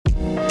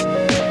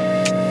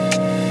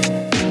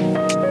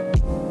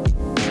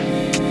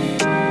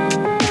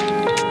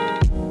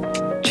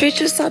Treat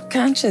your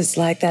subconscious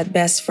like that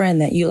best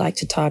friend that you like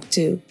to talk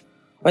to,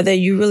 or that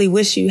you really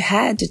wish you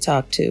had to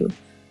talk to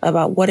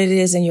about what it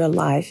is in your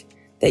life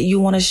that you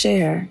want to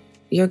share,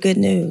 your good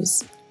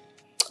news.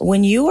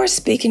 When you are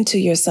speaking to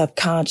your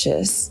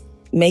subconscious,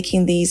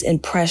 making these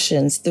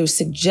impressions through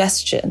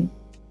suggestion,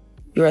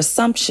 your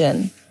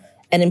assumption,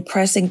 and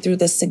impressing through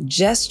the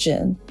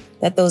suggestion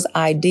that those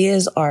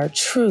ideas are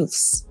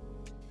truths,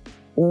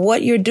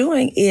 what you're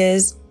doing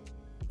is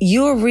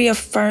you're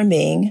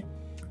reaffirming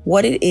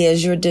what it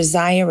is you're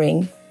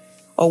desiring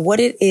or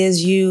what it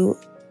is you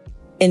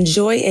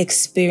enjoy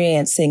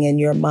experiencing in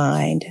your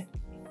mind.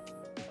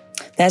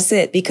 That's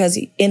it. Because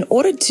in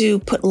order to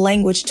put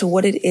language to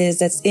what it is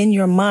that's in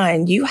your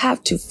mind, you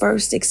have to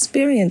first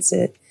experience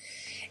it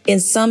in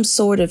some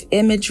sort of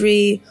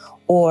imagery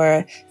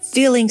or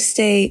feeling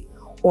state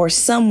or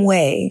some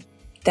way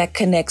that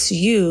connects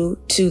you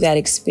to that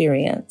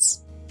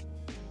experience.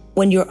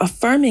 When you're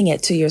affirming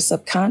it to your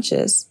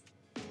subconscious,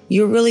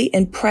 you're really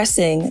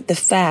impressing the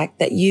fact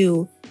that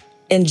you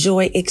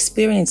enjoy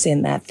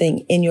experiencing that thing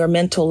in your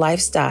mental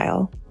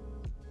lifestyle.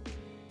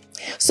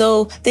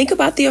 So think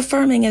about the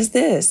affirming as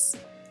this.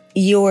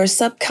 Your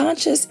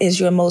subconscious is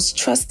your most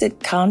trusted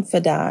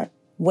confidant.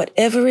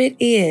 Whatever it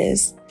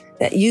is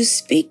that you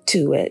speak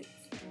to it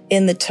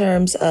in the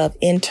terms of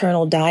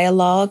internal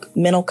dialogue,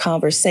 mental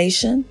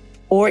conversation,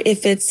 or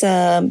if it's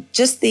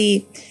just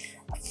the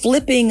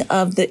flipping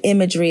of the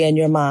imagery in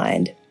your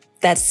mind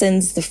that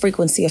sends the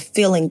frequency of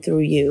feeling through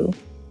you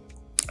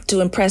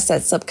to impress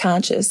that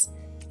subconscious,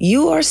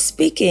 you are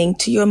speaking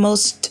to your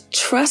most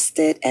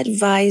trusted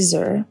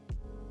advisor.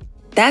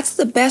 That's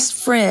the best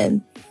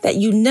friend that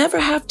you never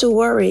have to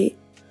worry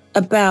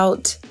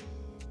about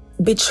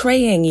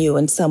betraying you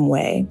in some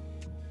way,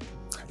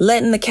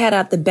 letting the cat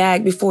out the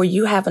bag before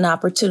you have an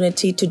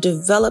opportunity to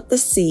develop the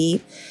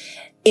seed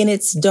in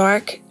its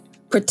dark,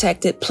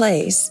 protected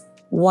place.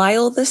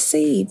 While the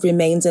seed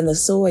remains in the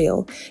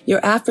soil, your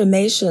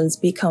affirmations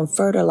become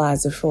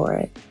fertilizer for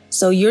it.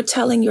 So you're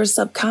telling your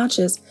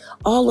subconscious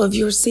all of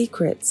your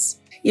secrets.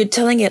 You're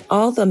telling it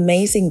all the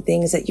amazing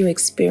things that you're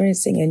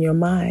experiencing in your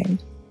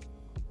mind.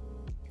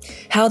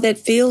 How that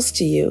feels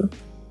to you.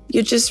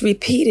 You're just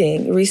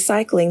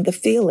recycling the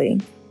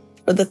feeling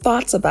or the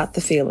thoughts about the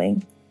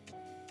feeling.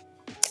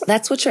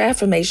 That's what your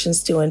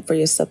affirmation's doing for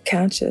your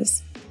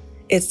subconscious.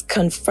 It's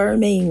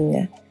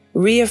confirming,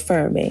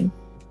 reaffirming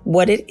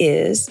what it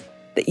is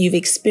that you've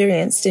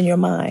experienced in your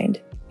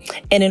mind.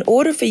 And in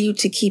order for you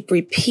to keep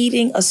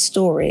repeating a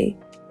story,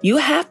 you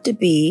have to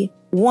be,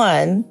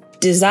 1,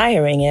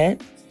 desiring it,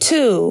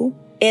 2,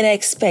 in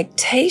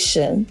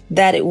expectation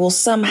that it will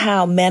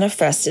somehow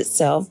manifest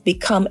itself,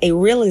 become a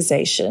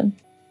realization,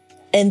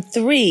 and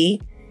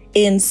 3,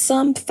 in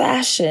some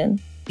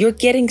fashion, you're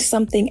getting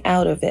something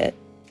out of it,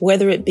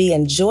 whether it be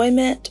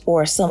enjoyment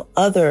or some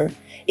other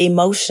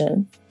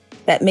emotion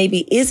that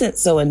maybe isn't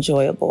so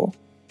enjoyable.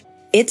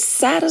 It's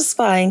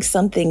satisfying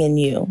something in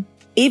you.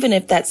 Even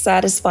if that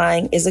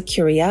satisfying is a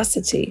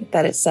curiosity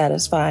that it's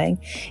satisfying,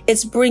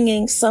 it's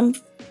bringing some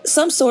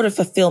sort of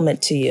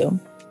fulfillment to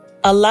you.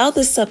 Allow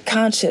the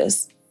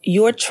subconscious,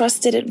 your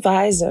trusted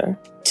advisor,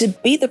 to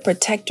be the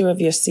protector of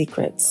your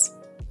secrets.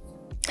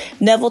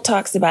 Neville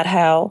talks about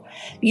how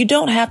you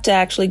don't have to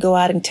actually go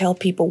out and tell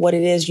people what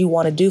it is you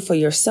want to do for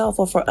yourself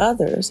or for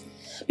others,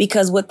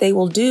 because what they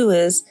will do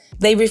is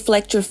they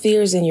reflect your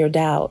fears and your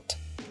doubt.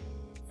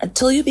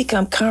 Until you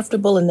become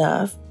comfortable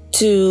enough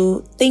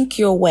to think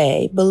your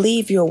way,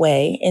 believe your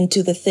way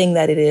into the thing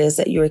that it is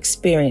that you're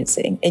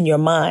experiencing in your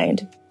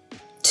mind,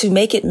 to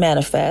make it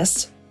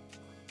manifest,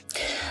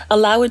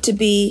 allow it to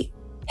be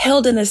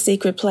held in a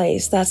secret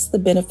place. That's the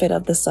benefit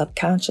of the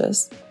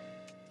subconscious.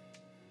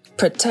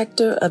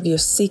 Protector of your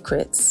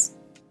secrets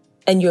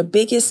and your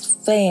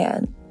biggest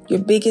fan,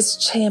 your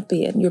biggest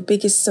champion, your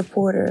biggest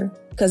supporter,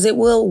 because it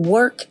will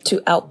work to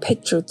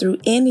outpicture through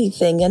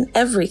anything and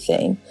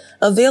everything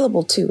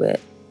available to it.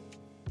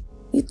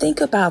 You think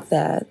about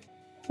that.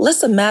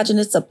 Let's imagine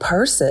it's a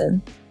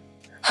person,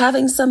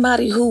 having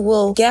somebody who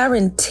will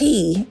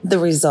guarantee the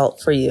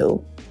result for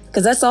you,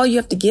 because that's all you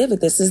have to give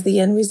it. This is the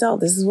end result.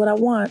 This is what I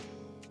want.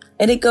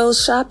 And it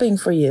goes shopping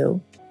for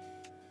you.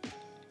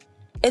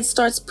 It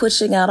starts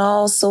pushing out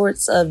all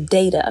sorts of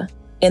data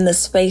in the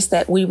space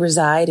that we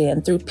reside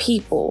in, through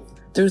people,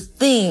 through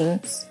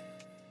things.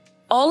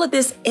 All of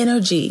this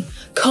energy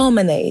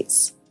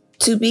culminates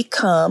to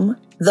become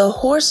the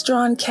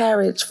horse-drawn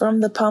carriage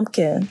from the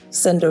pumpkin,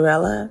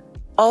 Cinderella.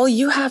 All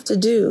you have to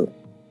do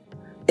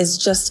is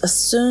just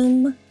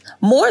assume,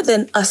 more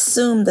than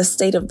assume the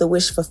state of the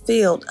wish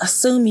fulfilled,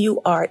 assume you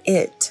are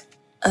it.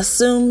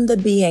 Assume the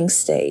being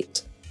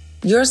state.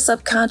 Your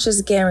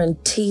subconscious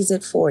guarantees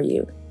it for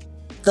you.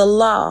 The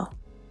law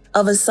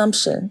of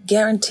assumption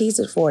guarantees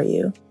it for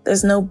you.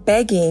 There's no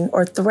begging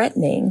or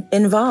threatening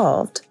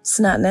involved. It's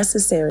not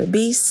necessary.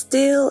 Be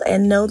still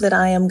and know that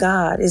I am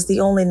God is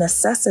the only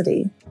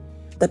necessity,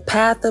 the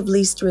path of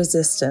least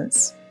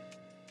resistance.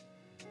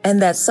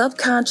 And that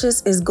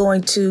subconscious is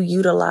going to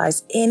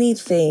utilize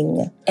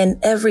anything and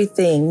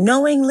everything,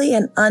 knowingly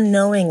and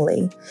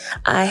unknowingly.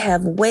 I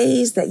have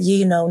ways that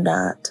ye know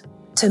not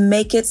to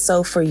make it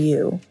so for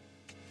you.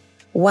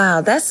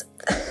 Wow, that's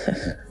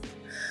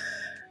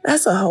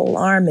a whole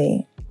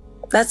army.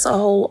 That's a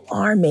whole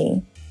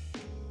army.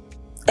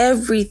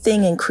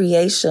 Everything in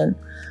creation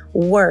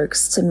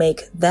works to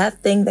make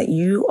that thing that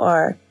you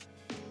are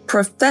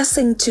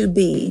professing to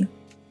be,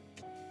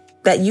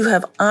 that you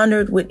have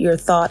honored with your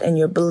thought and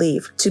your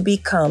belief, to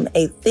become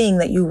a thing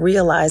that you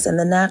realize in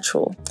the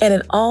natural. And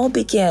it all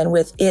began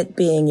with it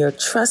being your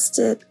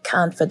trusted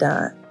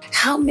confidant.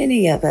 How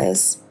many of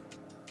us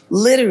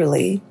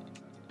literally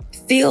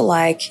feel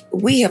like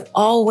we have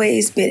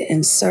always been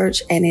in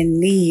search and in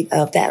need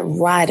of that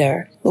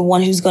rider, the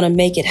one who's going to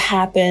make it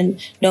happen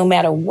no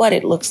matter what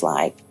it looks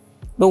like,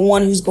 the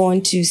one who's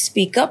going to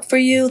speak up for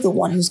you, the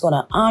one who's going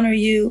to honor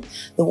you,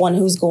 the one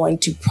who's going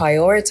to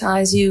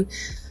prioritize you?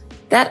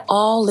 That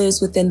all lives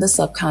within the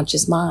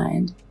subconscious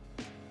mind.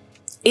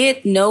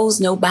 It knows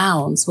no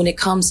bounds when it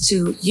comes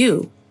to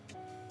you.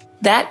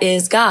 That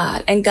is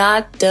God, and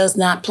God does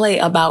not play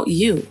about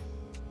you.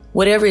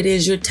 Whatever it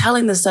is you're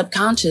telling the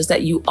subconscious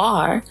that you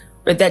are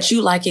or that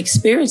you like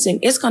experiencing,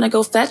 it's going to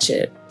go fetch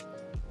it.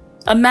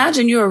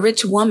 Imagine you're a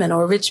rich woman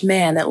or a rich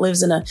man that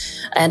lives in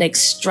an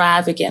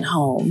extravagant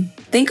home.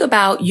 Think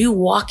about you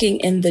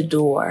walking in the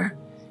door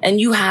and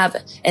you have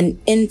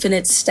an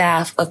infinite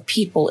staff of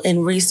people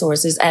and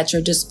resources at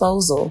your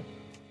disposal.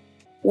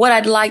 What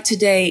I'd like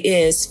today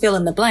is fill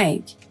in the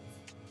blank.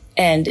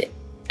 And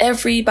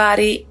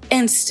everybody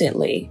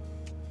instantly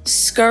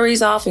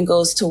scurries off and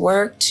goes to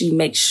work to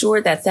make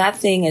sure that that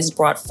thing is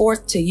brought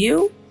forth to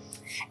you,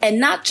 and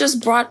not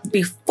just brought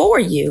before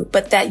you,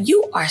 but that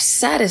you are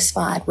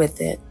satisfied with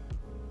it.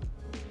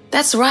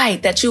 That's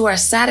right, that you are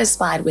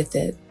satisfied with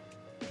it.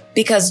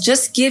 Because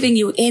just giving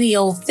you any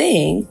old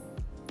thing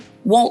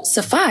won't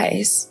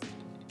suffice.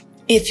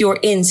 If your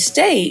end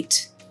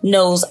state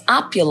knows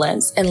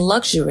opulence and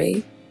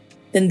luxury,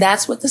 then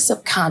that's what the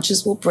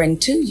subconscious will bring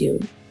to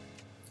you.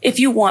 If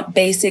you want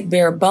basic,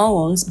 bare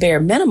bones, bare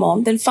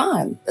minimum, then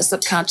fine. The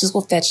subconscious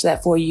will fetch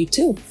that for you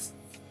too.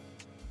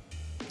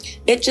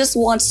 It just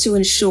wants to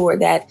ensure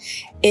that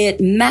it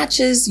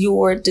matches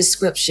your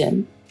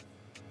description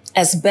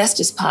as best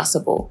as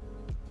possible.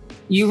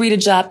 You read a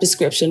job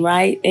description,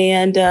 right?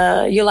 And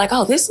you're like,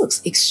 oh, this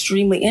looks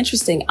extremely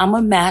interesting. I'm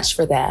a match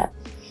for that.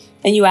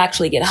 And you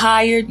actually get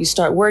hired, you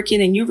start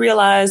working, and you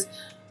realize,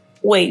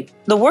 wait,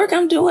 the work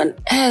I'm doing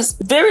has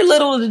very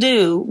little to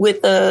do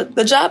with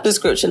the job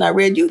description I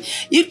read.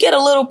 You'd get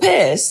a little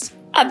pissed.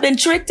 I've been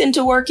tricked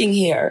into working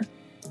here.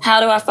 How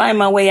do I find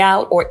my way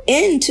out or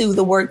into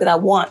the work that I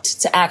want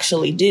to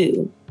actually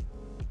do?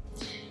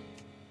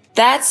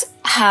 That's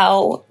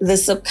how the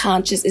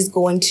subconscious is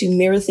going to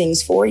mirror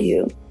things for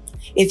you.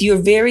 If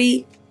you're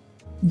very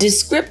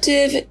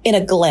descriptive in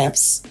a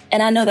glimpse,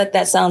 and I know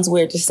that sounds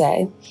weird to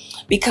say,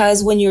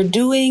 because when you're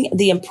doing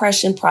the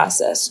impression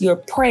process, your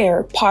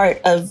prayer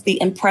part of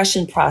the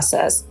impression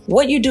process,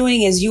 what you're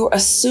doing is you're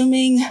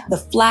assuming the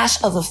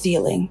flash of a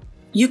feeling.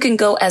 You can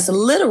go as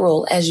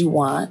literal as you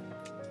want,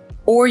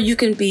 or you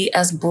can be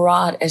as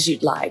broad as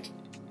you'd like.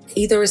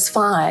 Either is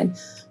fine,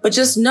 but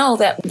just know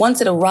that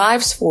once it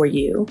arrives for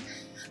you,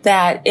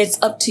 that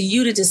it's up to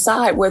you to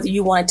decide whether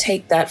you want to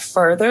take that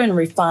further and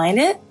refine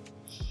it,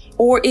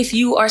 or if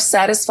you are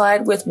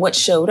satisfied with what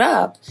showed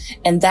up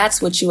and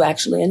that's what you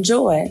actually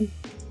enjoy,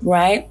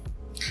 right?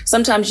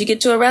 Sometimes you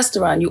get to a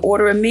restaurant, you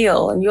order a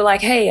meal and you're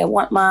like, hey, I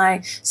want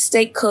my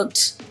steak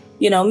cooked,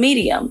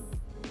 medium.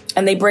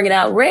 And they bring it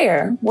out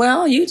rare.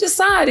 Well, you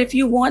decide if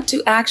you want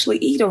to actually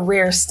eat a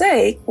rare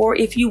steak or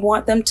if you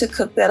want them to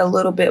cook that a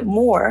little bit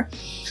more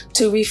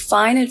to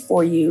refine it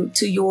for you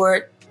to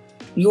your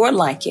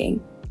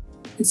liking.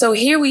 And so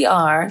here we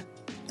are.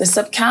 The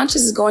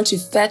subconscious is going to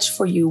fetch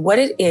for you what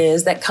it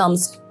is that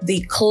comes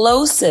the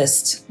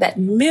closest, that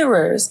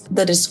mirrors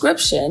the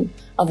description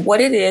of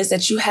what it is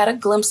that you had a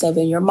glimpse of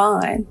in your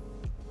mind.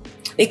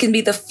 It can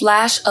be the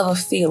flash of a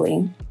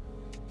feeling.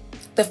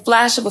 The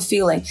flash of a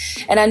feeling.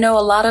 And I know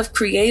a lot of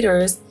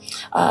creators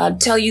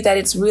tell you that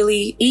it's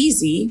really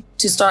easy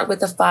to start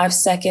with a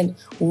 5-second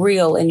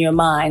reel in your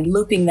mind,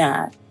 looping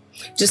that.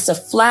 Just a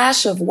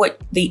flash of what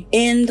the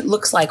end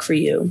looks like for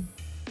you.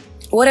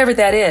 Whatever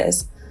that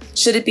is.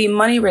 Should it be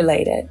money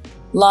related?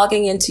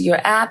 Logging into your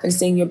app and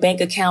seeing your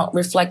bank account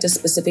reflect a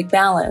specific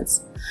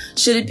balance?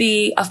 Should it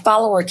be a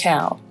follower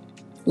count?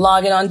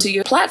 Logging onto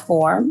your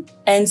platform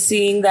and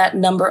seeing that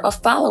number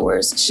of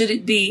followers? Should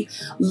it be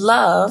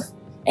love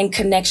and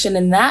connection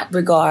in that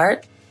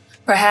regard?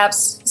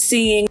 Perhaps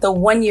seeing the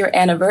 1-year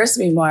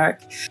anniversary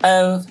mark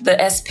of the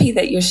SP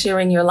that you're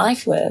sharing your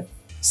life with.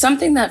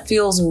 Something that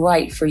feels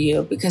right for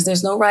you, because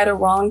there's no right or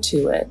wrong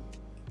to it.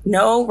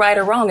 No right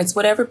or wrong. It's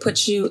whatever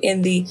puts you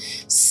in the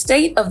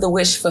state of the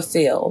wish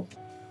fulfilled.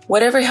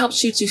 Whatever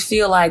helps you to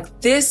feel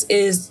like this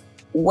is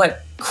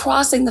what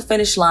crossing the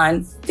finish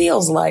line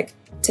feels like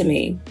to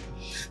me.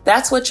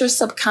 That's what your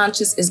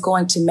subconscious is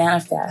going to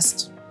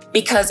manifest.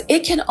 because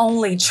it can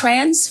only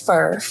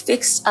transfer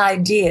fixed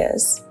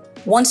ideas.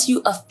 Once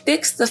you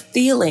affix the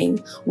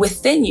feeling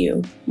within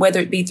you,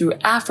 whether it be through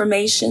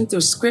affirmation, through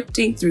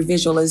scripting, through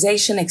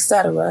visualization,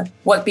 etc.,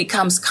 what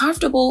becomes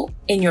comfortable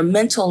in your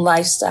mental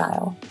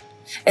lifestyle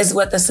is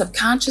what the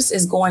subconscious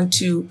is going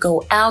to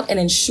go out and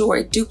ensure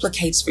it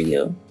duplicates for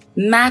you.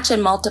 Match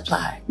and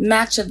multiply,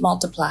 match and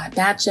multiply,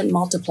 match and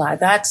multiply.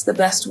 That's the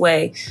best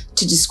way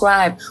to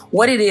describe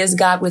what it is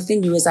God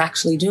within you is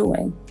actually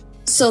doing.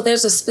 So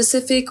there's a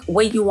specific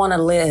way you want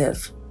to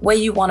live, way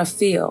you want to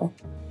feel.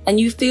 And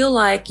you feel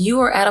like you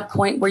are at a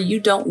point where you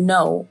don't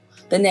know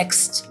the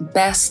next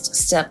best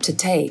step to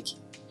take.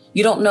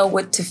 You don't know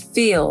what to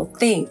feel,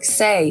 think,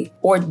 say,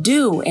 or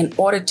do in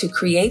order to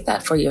create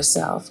that for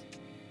yourself.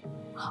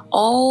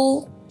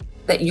 All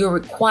that you're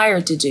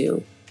required to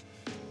do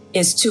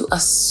is to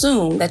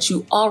assume that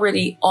you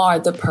already are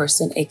the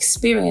person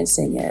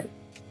experiencing it.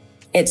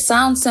 It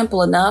sounds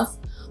simple enough,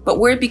 but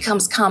where it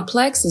becomes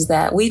complex is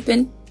that we've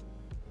been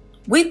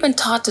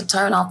taught to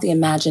turn off the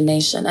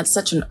imagination at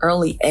such an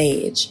early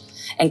age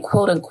and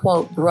quote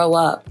unquote grow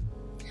up,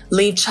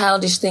 leave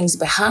childish things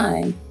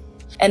behind.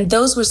 And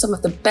those were some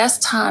of the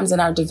best times in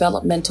our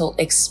developmental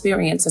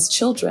experience as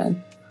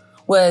children,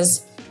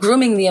 was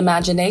grooming the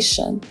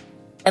imagination.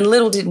 And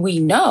little did we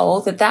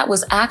know that that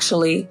was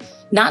actually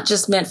not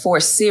just meant for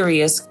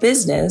serious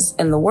business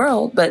in the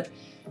world, but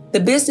the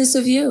business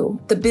of you,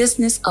 the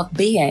business of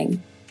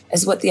being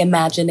is what the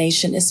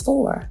imagination is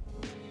for.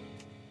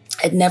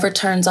 It never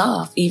turns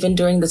off, even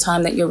during the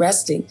time that you're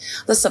resting.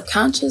 The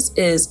subconscious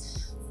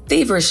is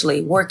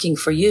feverishly working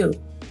for you.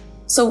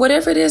 So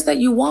whatever it is that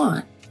you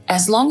want,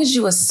 as long as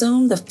you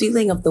assume the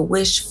feeling of the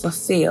wish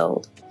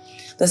fulfilled,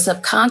 the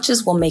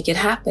subconscious will make it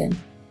happen.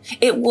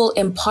 It will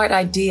impart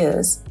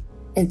ideas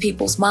in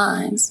people's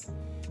minds.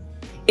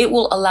 It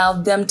will allow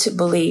them to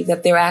believe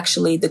that they're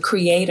actually the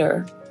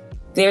creator.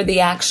 They're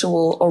the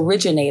actual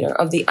originator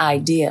of the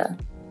idea.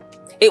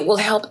 It will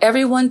help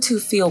everyone to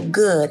feel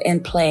good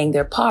in playing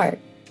their part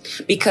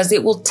because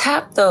it will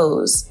tap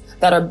those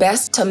that are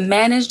best to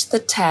manage the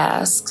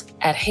task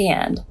at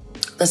hand.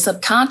 The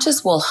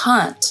subconscious will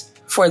hunt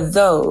for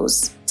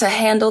those to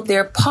handle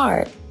their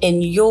part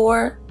in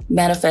your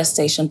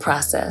manifestation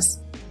process.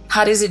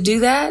 How does it do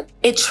that?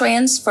 It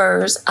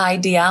transfers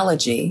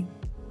ideology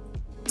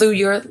through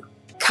your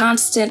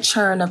constant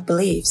churn of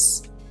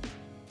beliefs.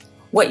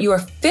 What your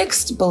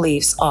fixed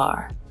beliefs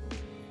are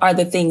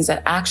the things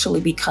that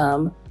actually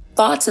become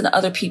thoughts in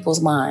other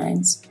people's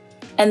minds.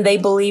 And they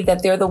believe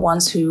that they're the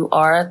ones who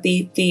are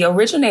the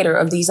originator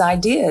of these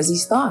ideas,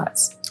 these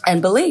thoughts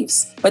and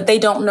beliefs. But they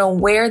don't know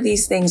where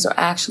these things are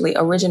actually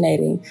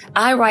originating.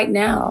 I, right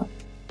now,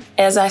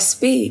 as I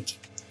speak,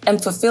 am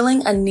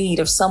fulfilling a need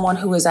of someone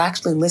who is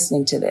actually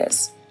listening to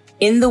this.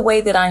 In the way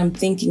that I am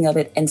thinking of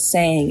it and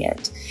saying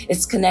it,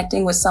 it's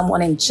connecting with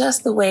someone in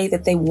just the way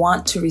that they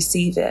want to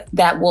receive it.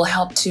 That will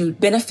help to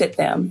benefit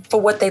them for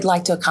what they'd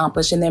like to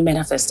accomplish in their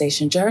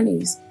manifestation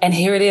journeys. And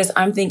here it is.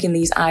 I'm thinking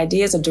these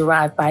ideas are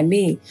derived by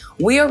me.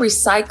 We are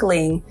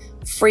recycling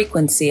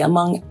frequency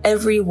among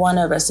every one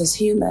of us as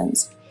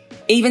humans.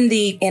 Even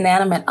the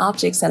inanimate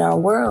objects in our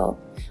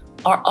world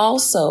are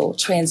also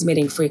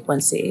transmitting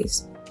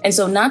frequencies. And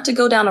so not to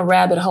go down a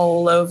rabbit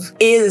hole of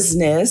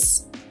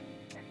isness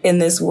in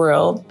this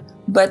world,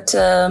 but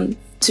to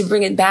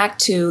bring it back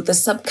to the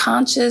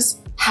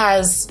subconscious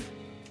has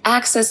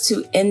access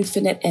to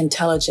infinite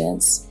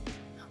intelligence.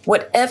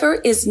 Whatever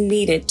is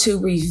needed to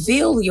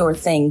reveal your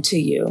thing to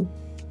you,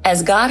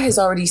 as God has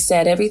already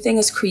said, everything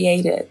is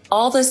created.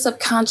 All the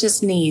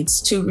subconscious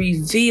needs to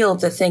reveal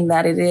the thing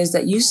that it is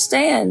that you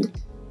stand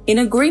in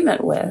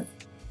agreement with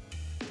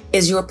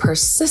is your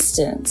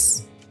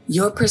persistence.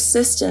 Your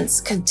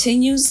persistence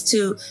continues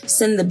to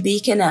send the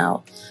beacon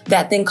out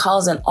that then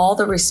calls in all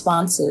the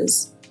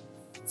responses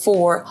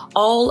for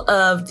all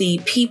of the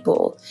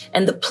people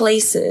and the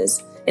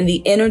places and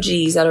the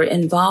energies that are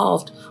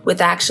involved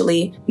with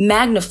actually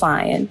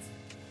magnifying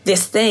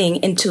this thing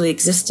into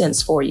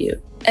existence for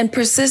you. And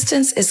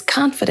persistence is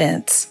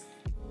confidence.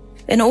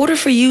 In order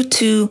for you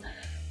to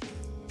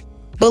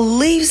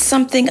believe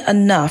something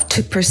enough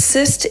to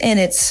persist in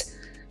its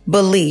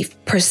belief,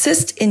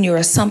 persist in your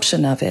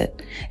assumption of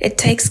it, it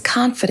takes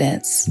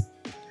confidence.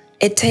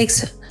 It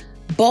takes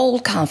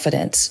bold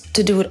confidence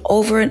to do it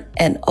over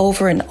and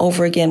over and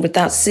over again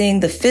without seeing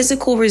the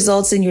physical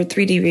results in your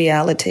 3D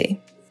reality.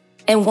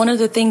 And one of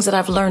the things that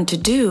I've learned to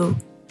do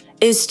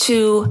is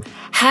to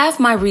have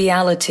my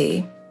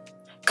reality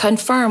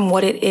confirm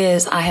what it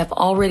is I have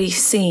already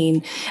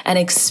seen and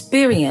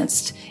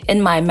experienced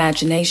in my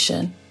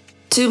imagination.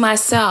 To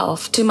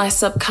myself, to my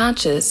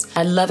subconscious,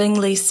 I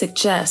lovingly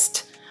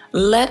suggest,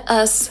 let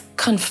us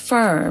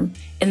confirm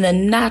in the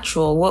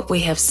natural what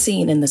we have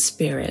seen in the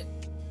spirit.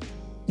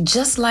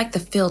 Just like the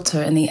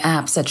filter in the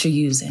apps that you're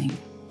using,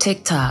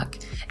 TikTok,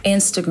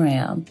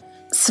 Instagram,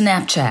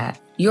 Snapchat,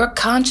 your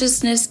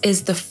consciousness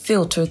is the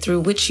filter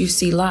through which you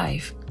see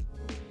life.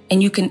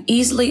 And you can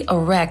easily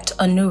erect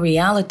a new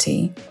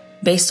reality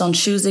based on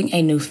choosing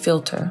a new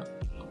filter.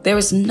 There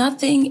is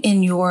nothing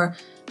in your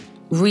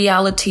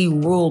reality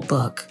rule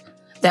book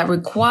that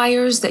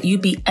requires that you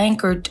be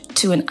anchored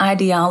to an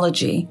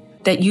ideology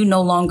that you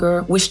no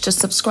longer wish to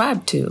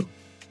subscribe to.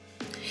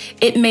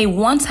 It may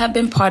once have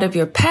been part of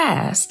your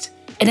past,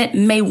 and it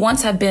may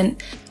once have been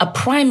a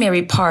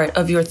primary part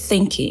of your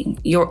thinking,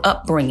 your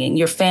upbringing,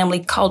 your family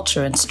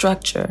culture and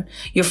structure,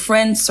 your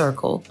friend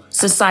circle,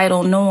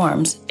 societal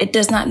norms. It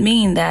does not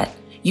mean that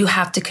you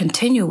have to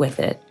continue with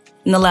it.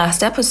 In the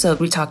last episode,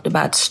 we talked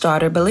about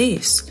starter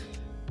beliefs.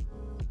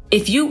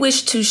 If you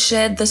wish to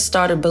shed the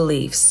starter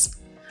beliefs,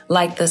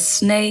 like the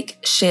snake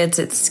sheds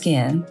its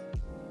skin,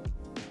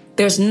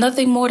 there's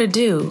nothing more to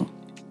do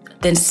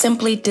than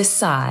simply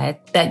decide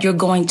that you're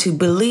going to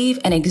believe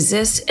and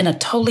exist in a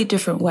totally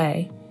different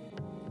way.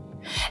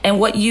 And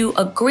what you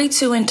agree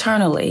to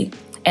internally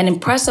and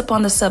impress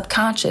upon the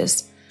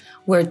subconscious,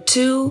 where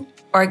two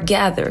are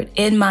gathered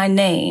in my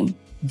name,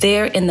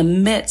 there in the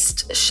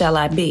midst shall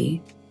I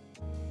be.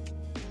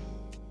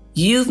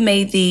 You've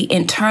made the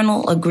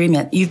internal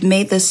agreement. You've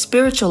made the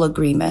spiritual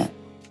agreement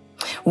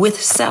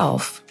with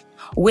self,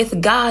 with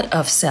God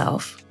of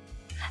self,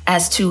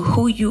 as to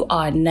who you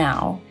are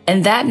now.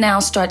 And that now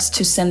starts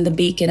to send the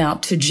beacon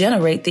out to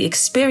generate the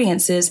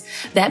experiences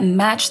that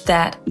match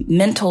that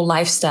mental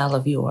lifestyle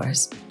of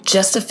yours.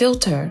 Just a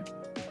filter.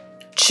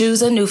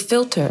 Choose a new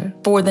filter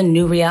for the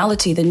new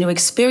reality, the new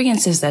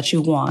experiences that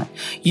you want.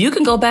 You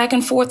can go back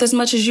and forth as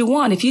much as you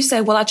want. If you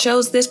say, well, I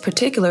chose this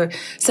particular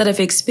set of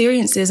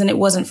experiences and it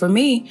wasn't for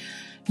me,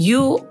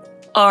 you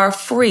are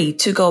free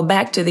to go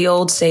back to the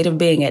old state of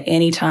being at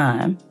any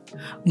time.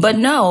 But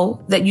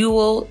know that you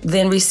will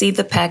then receive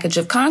the package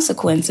of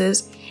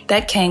consequences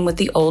that came with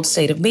the old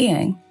state of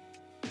being.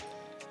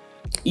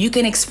 You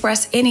can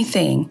express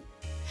anything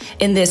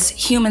in this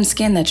human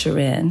skin that you're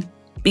in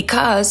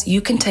because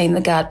you contain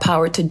the God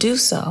power to do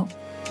so.